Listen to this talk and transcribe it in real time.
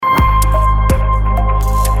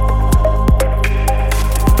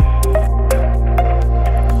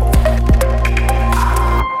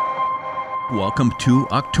Welcome to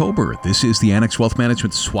October. This is the Annex Wealth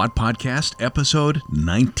Management SWOT Podcast, episode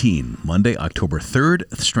 19, Monday, October 3rd.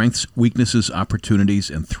 Strengths, weaknesses, opportunities,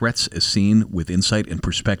 and threats as seen with insight and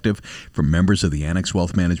perspective from members of the Annex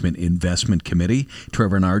Wealth Management Investment Committee.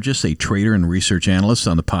 Trevor Nargis, a trader and research analyst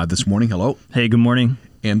on the pod this morning. Hello. Hey, good morning.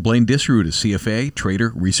 And Blaine Disroot, a CFA,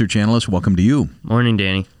 trader, research analyst. Welcome to you. Morning,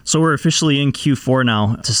 Danny. So we're officially in Q4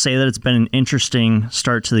 now. To say that it's been an interesting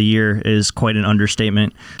start to the year is quite an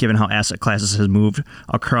understatement, given how asset classes have moved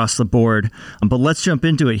across the board. But let's jump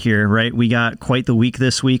into it here, right? We got quite the week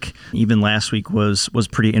this week. Even last week was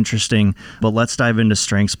pretty interesting. But let's dive into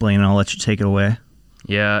strengths, Blaine, and I'll let you take it away.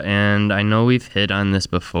 Yeah, and I know we've hit on this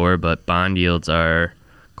before, but bond yields are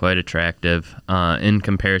quite attractive in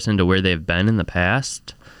comparison to where they've been in the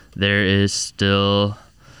past. There is still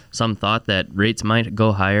some thought that rates might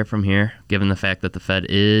go higher from here, given the fact that the Fed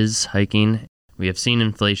is hiking. We have seen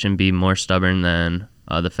inflation be more stubborn than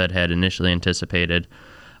the Fed had initially anticipated.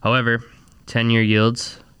 However, 10-year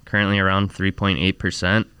yields currently around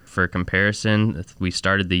 3.8%. For comparison, we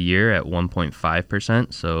started the year at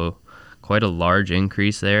 1.5%, so quite a large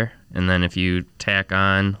increase there. And then if you tack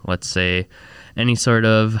on, let's say, any sort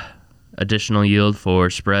of additional yield for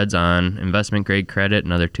spreads on investment grade credit,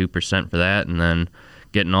 another 2% for that, and then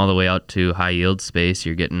getting all the way out to high yield space,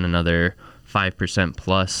 you're getting another 5%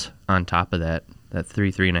 plus on top of that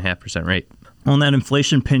 3.5% rate. Well, and that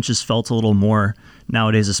inflation pinch is felt a little more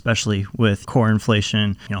nowadays, especially with core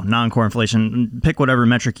inflation, non-core inflation, pick whatever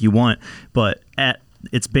metric you want, but at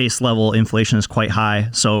its base level, inflation is quite high,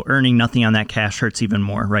 so earning nothing on that cash hurts even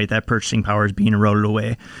more, right? That purchasing power is being eroded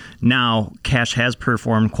away. Now, cash has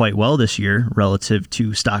performed quite well this year relative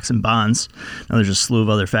to stocks and bonds. Now, there's a slew of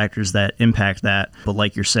other factors that impact that, but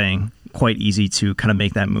like you're saying, quite easy to kind of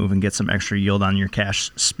make that move and get some extra yield on your cash.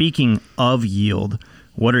 Speaking of yield,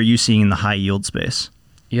 what are you seeing in the high yield space?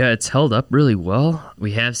 Yeah, it's held up really well.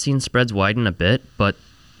 We have seen spreads widen a bit, but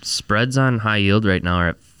spreads on high yield right now are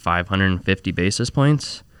at 550 basis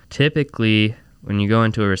points. Typically, when you go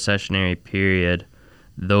into a recessionary period,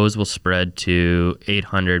 those will spread to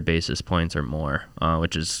 800 basis points or more,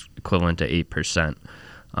 which is equivalent to 8%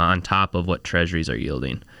 on top of what treasuries are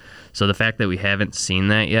yielding. So the fact that we haven't seen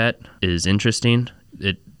that yet is interesting.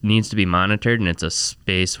 It needs to be monitored, and it's a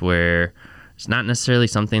space where it's not necessarily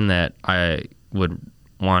something that I would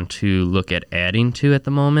want to look at adding to at the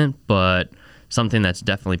moment, but something that's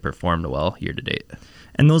definitely performed well year to date.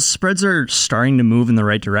 And those spreads are starting to move in the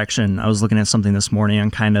right direction. I was looking at something this morning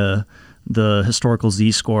on kind of the historical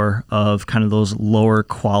Z-score of kind of those lower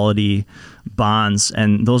quality bonds,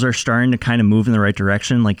 and those are starting to kind of move in the right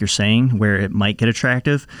direction, like you're saying, where it might get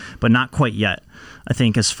attractive, but not quite yet. I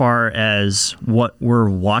think as far as what we're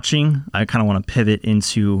watching, I kind of want to pivot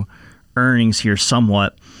into earnings here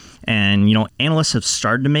somewhat. And, analysts have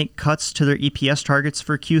started to make cuts to their EPS targets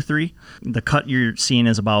for Q3. The cut you're seeing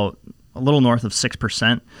is about a little north of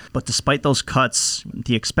 6%. But despite those cuts,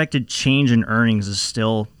 the expected change in earnings is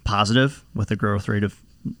still positive, with a growth rate of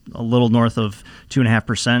a little north of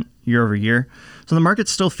 2.5% year over year. So the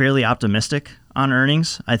market's still fairly optimistic on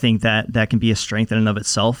earnings. I think that can be a strength in and of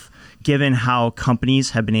itself, given how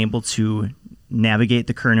companies have been able to navigate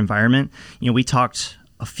the current environment. We talked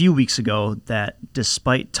a few weeks ago that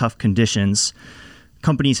despite tough conditions,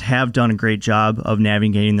 companies have done a great job of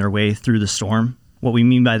navigating their way through the storm. What we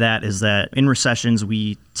mean by that is that in recessions,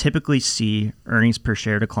 we typically see earnings per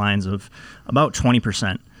share declines of about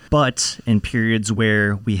 20%. But in periods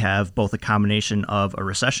where we have both a combination of a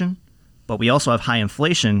recession, but we also have high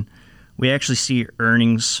inflation, we actually see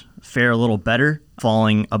earnings fare a little better,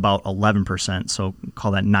 falling about 11%. So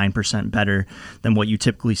call that 9% better than what you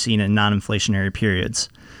typically see in non-inflationary periods.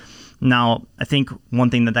 Now, I think one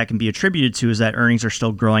thing that can be attributed to is that earnings are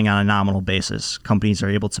still growing on a nominal basis. Companies are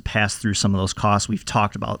able to pass through some of those costs. We've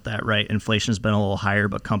talked about that, right? Inflation has been a little higher,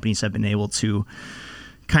 but companies have been able to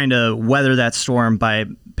kind of weather that storm by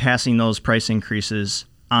passing those price increases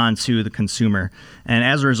onto the consumer. And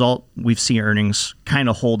as a result, we've seen earnings kind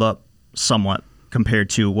of hold up somewhat compared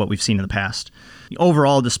to what we've seen in the past.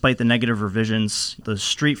 Overall, despite the negative revisions, the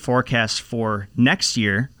street forecast for next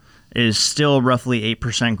year is still roughly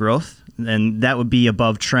 8% growth, and that would be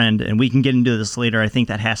above trend. And we can get into this later. I think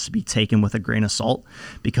that has to be taken with a grain of salt,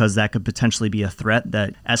 because that could potentially be a threat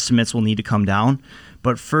that estimates will need to come down.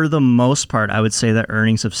 But for the most part, I would say that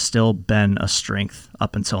earnings have still been a strength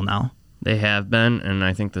up until now. They have been, and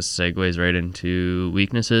I think this segues right into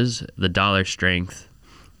weaknesses. The dollar strength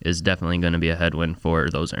is definitely going to be a headwind for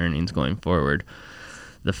those earnings going forward.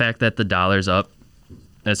 The fact that the dollar's up,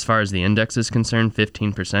 as far as the index is concerned,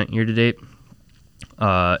 15% year to date,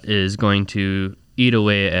 is going to eat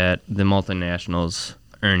away at the multinationals'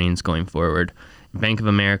 earnings going forward. Bank of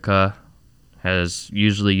America has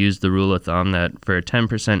usually used the rule of thumb that for a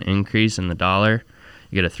 10% increase in the dollar,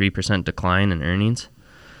 you get a 3% decline in earnings.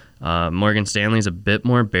 Morgan Stanley's a bit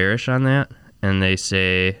more bearish on that, and they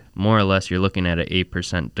say more or less you're looking at an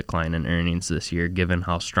 8% decline in earnings this year, given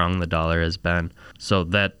how strong the dollar has been. So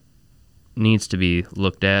that needs to be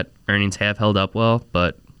looked at. Earnings have held up well,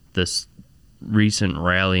 but this recent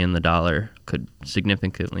rally in the dollar could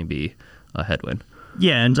significantly be a headwind.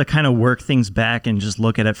 Yeah, and to kind of work things back and just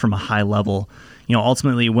look at it from a high level,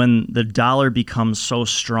 ultimately when the dollar becomes so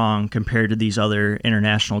strong compared to these other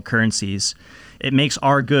international currencies, it makes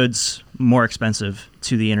our goods more expensive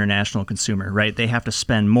to the international consumer, right? They have to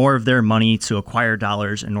spend more of their money to acquire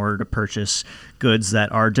dollars in order to purchase goods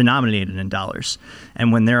that are denominated in dollars.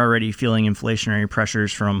 And when they're already feeling inflationary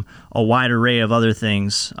pressures from a wide array of other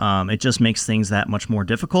things, it just makes things that much more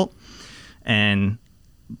difficult. And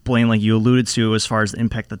Blaine, like you alluded to, as far as the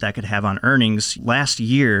impact that could have on earnings, last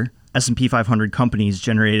year, S&P 500 companies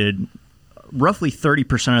generated roughly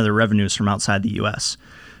 30% of their revenues from outside the U.S.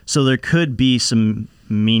 So there could be some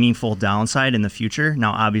meaningful downside in the future.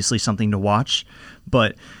 Now, obviously something to watch,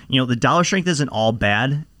 but the dollar strength isn't all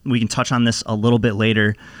bad. We can touch on this a little bit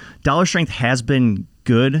later. Dollar strength has been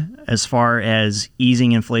good as far as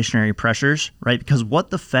easing inflationary pressures, right? Because what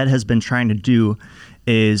the Fed has been trying to do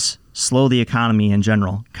is slow the economy in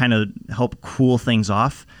general, kind of help cool things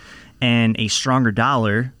off. And a stronger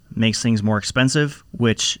dollar makes things more expensive,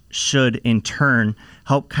 which should in turn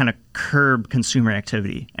help kind of curb consumer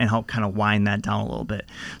activity and help kind of wind that down a little bit.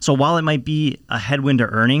 So while it might be a headwind to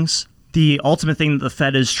earnings, the ultimate thing that the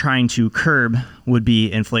Fed is trying to curb would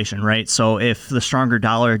be inflation, right? So if the stronger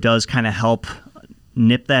dollar does kind of help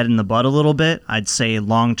nip that in the bud a little bit, I'd say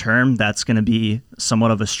long term, that's going to be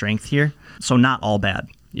somewhat of a strength here. So not all bad.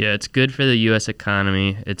 Yeah, it's good for the U.S.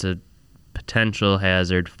 economy. It's a potential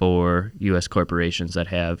hazard for U.S. corporations that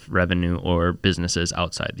have revenue or businesses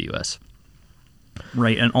outside the U.S.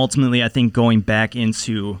 Right, and ultimately, I think going back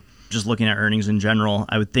into just looking at earnings in general,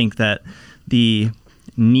 I would think that the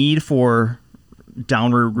need for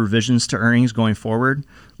downward revisions to earnings going forward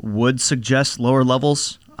would suggest lower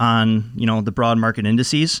levels on the broad market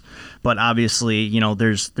indices, but obviously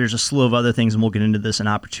there's a slew of other things, and we'll get into this, and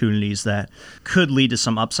opportunities that could lead to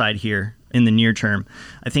some upside here in the near term.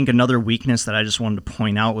 I think another weakness that I just wanted to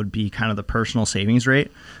point out would be kind of the personal savings rate.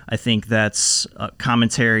 I think that's a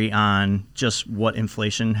commentary on just what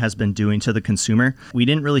inflation has been doing to the consumer. We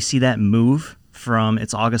didn't really see that move from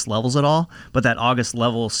its August levels at all, but that August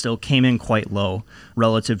level still came in quite low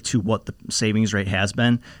relative to what the savings rate has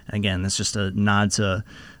been. And again, that's just a nod to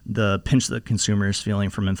the pinch that consumer is feeling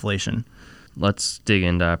from inflation. Let's dig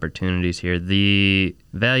into opportunities here. The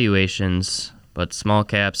valuations, but small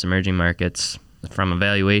caps, emerging markets, from a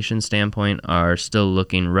valuation standpoint, are still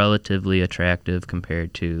looking relatively attractive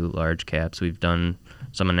compared to large caps. We've done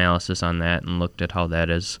some analysis on that and looked at how that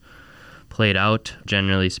has played out.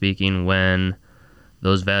 Generally speaking, when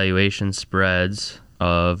those valuation spreads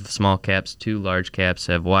of small caps to large caps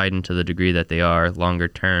have widened to the degree that they are longer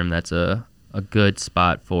term, that's a good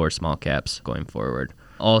spot for small caps going forward.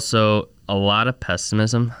 Also, a lot of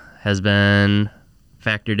pessimism has been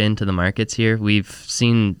factored into the markets here. We've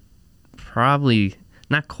seen probably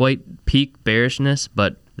not quite peak bearishness,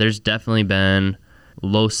 but there's definitely been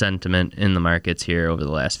low sentiment in the markets here over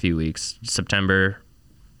the last few weeks. September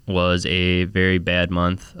was a very bad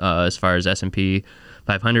month as far as S&P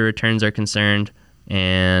 500 returns are concerned,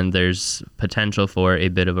 and there's potential for a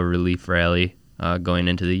bit of a relief rally going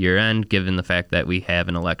into the year end, given the fact that we have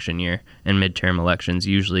an election year, and midterm elections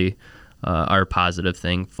usually are a positive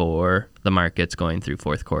thing for the markets going through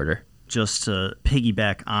fourth quarter. Just to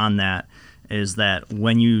piggyback on that, is that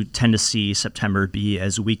when you tend to see September be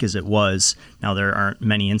as weak as it was, now there aren't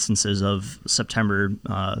many instances of September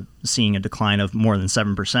seeing a decline of more than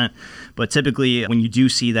 7%, but typically when you do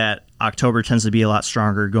see that, October tends to be a lot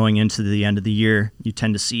stronger going into the end of the year. You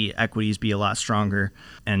tend to see equities be a lot stronger.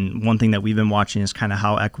 And one thing that we've been watching is kind of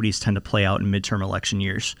how equities tend to play out in midterm election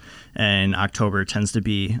years. And October tends to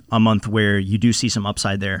be a month where you do see some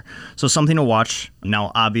upside there. So something to watch.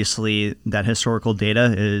 Now, obviously, that historical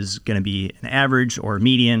data is going to be an average or a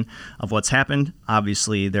median of what's happened.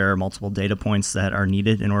 Obviously, there are multiple data points that are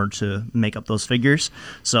needed in order to make up those figures.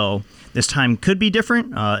 So this time could be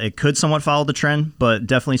different. It could somewhat follow the trend, but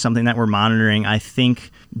definitely something that we're monitoring. I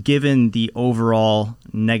think given the overall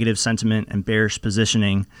negative sentiment and bearish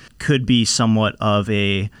positioning, could be somewhat of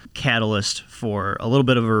a catalyst for a little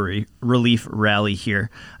bit of a relief rally here.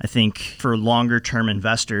 I think for longer term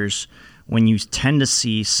investors, when you tend to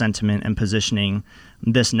see sentiment and positioning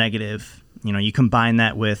this negative, You combine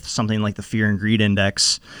that with something like the fear and greed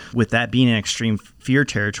index, with that being in extreme fear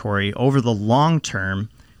territory over the long term,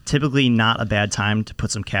 typically not a bad time to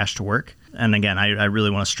put some cash to work. And again, I really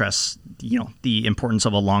want to stress, the importance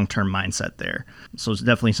of a long-term mindset there. So it's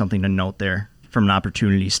definitely something to note there from an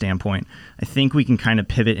opportunity standpoint. I think we can kind of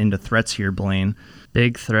pivot into threats here, Blaine.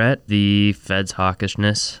 Big threat, the Fed's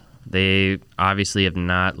hawkishness. They obviously have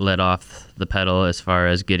not let off the pedal as far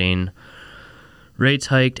as getting rates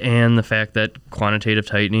hiked, and the fact that quantitative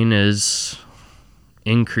tightening is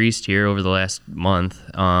increased here over the last month,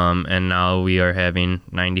 and now we are having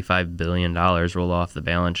 $95 billion roll off the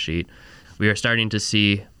balance sheet. We are starting to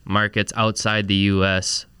see markets outside the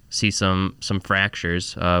U.S. see some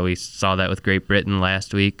fractures. We saw that with Great Britain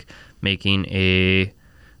last week, making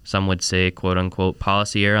some would say, quote-unquote,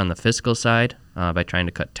 policy error on the fiscal side by trying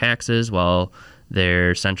to cut taxes while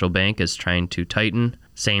their central bank is trying to tighten.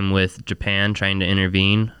 Same with Japan trying to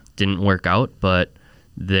intervene. Didn't work out, but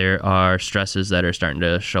there are stresses that are starting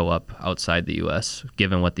to show up outside the U.S.,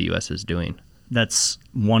 given what the U.S. is doing. That's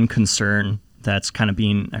one concern that's kind of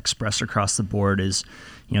being expressed across the board is,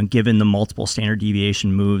 given the multiple standard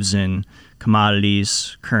deviation moves in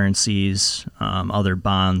commodities, currencies, other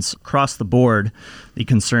bonds across the board, the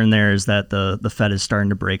concern there is that the Fed is starting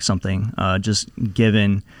to break something, just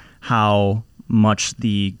given how much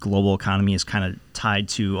the global economy is kind of tied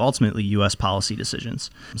to ultimately U.S. policy decisions.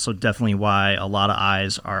 So definitely why a lot of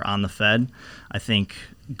eyes are on the Fed. I think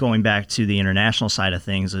going back to the international side of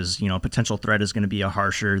things is, potential threat is going to be a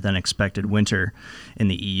harsher than expected winter in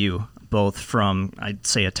the EU, both from, I'd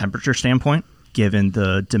say, a temperature standpoint, given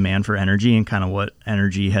the demand for energy and kind of what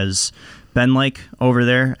energy has been like over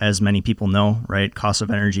there. As many people know, right? Cost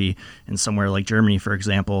of energy in somewhere like Germany, for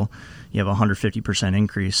example, you have a 150%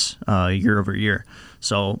 increase year over year.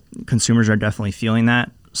 So consumers are definitely feeling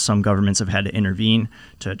that. Some governments have had to intervene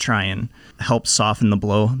to try and help soften the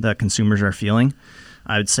blow that consumers are feeling.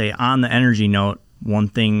 I would say on the energy note, one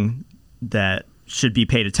thing that should be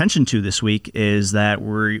paid attention to this week is that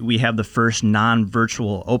we have the first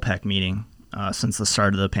non-virtual OPEC meeting since the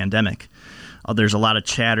start of the pandemic. There's a lot of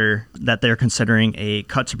chatter that they're considering a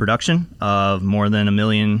cut to production of more than 1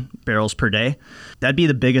 million barrels per day. That'd be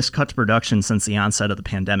the biggest cut to production since the onset of the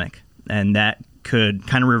pandemic. And that could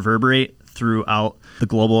kind of reverberate throughout the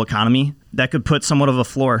global economy. That could put somewhat of a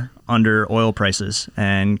floor under oil prices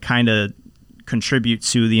and kind of contribute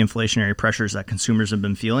to the inflationary pressures that consumers have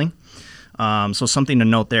been feeling. So something to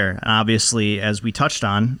note there. And obviously, as we touched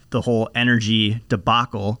on, the whole energy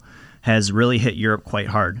debacle has really hit Europe quite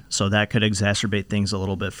hard. So that could exacerbate things a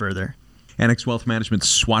little bit further. Annex Wealth Management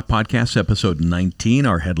SWOT Podcast, episode 19,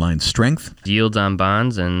 our headline strength. Yields on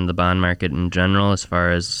bonds and the bond market in general as far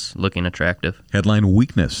as looking attractive. Headline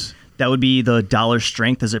weakness. That would be the dollar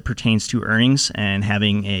strength as it pertains to earnings and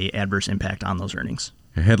having an adverse impact on those earnings.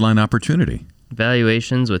 Headline opportunity.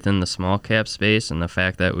 Valuations within the small cap space, and the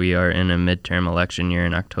fact that we are in a midterm election year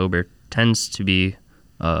in October tends to be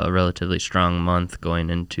a relatively strong month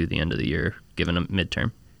going into the end of the year, given a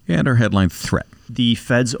midterm. And our headline threat. The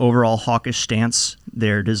Fed's overall hawkish stance,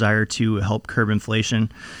 their desire to help curb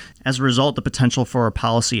inflation. As a result, the potential for a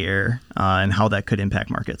policy error and how that could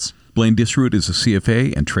impact markets. Blaine Disroot is a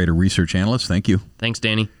CFA and trader research analyst. Thank you. Thanks,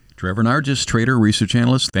 Danny. Trevor Nargis, trader research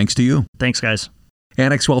analyst. Thanks to you. Thanks, guys.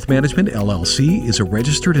 Annex Wealth Management, LLC, is a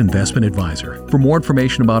registered investment advisor. For more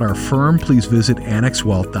information about our firm, please visit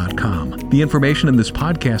annexwealth.com. The information in this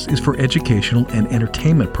podcast is for educational and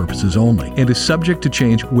entertainment purposes only and is subject to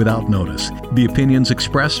change without notice. The opinions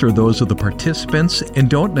expressed are those of the participants and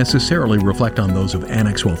don't necessarily reflect on those of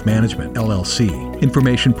Annex Wealth Management, LLC.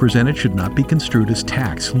 Information presented should not be construed as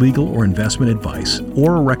tax, legal, or investment advice,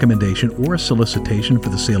 or a recommendation or a solicitation for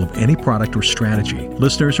the sale of any product or strategy.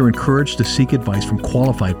 Listeners are encouraged to seek advice from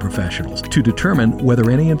qualified professionals to determine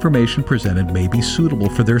whether any information presented may be suitable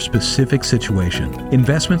for their specific situation.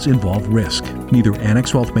 Investments involve risk. Neither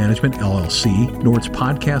Annex Wealth Management, LLC, nor its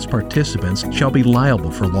podcast participants shall be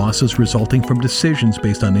liable for losses resulting from decisions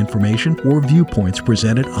based on information or viewpoints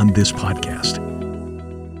presented on this podcast.